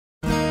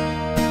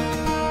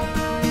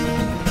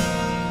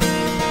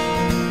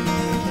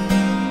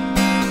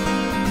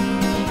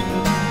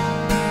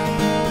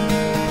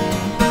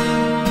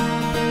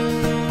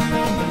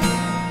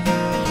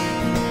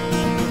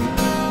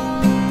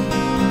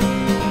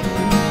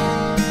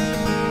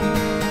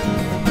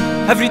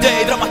Every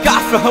day drar man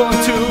kaffe från home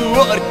to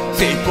work.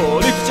 Se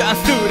politicians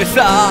to the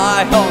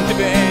side. Home to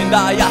bend,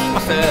 I ask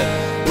myself,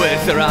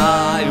 where's the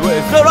right,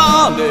 where's the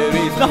wrong? There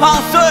is no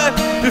answer.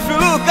 If you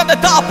look at the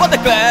top of the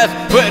class,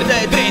 where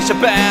they drink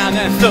champagne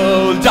and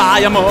stole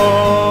diamonds.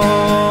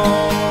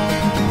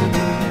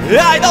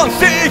 I don't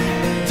see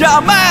the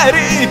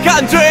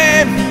American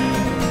dream.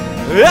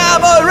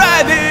 I'm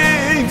already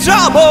in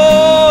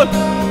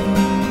trouble.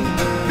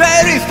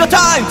 There is no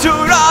time to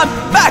run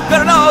back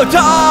or no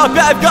talk.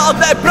 I've got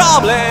a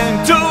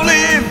problem to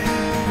live.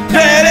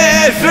 It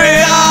is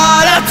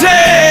reality.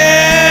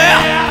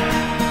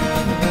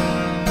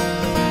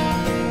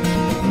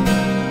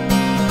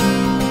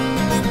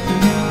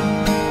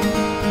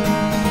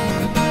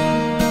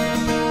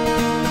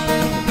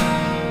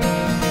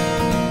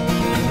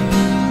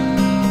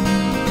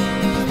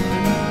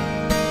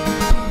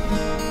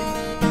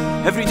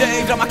 Every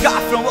day drar man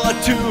kaffe from work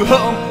to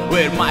home,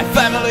 where my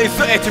family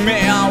say to me,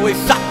 and we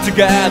sat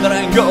together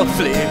and go to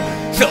sleep.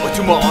 So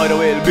tomorrow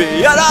we'll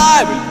be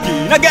alive, we'll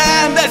begin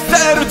again. That's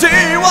the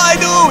routine. Why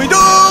do we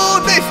do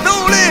this? To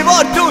live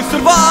or to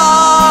survive?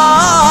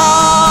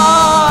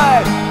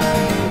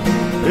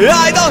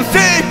 I don't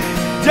see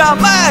the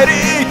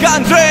American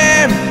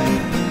dream.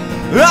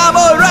 I'm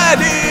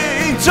already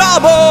in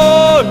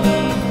trouble.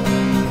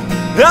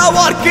 I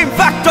work in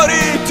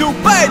factory to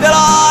pay the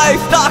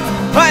livestock,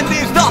 and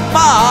it's not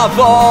my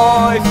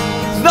voice,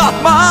 it's not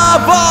my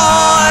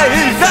voice.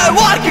 It's a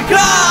working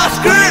class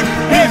scream.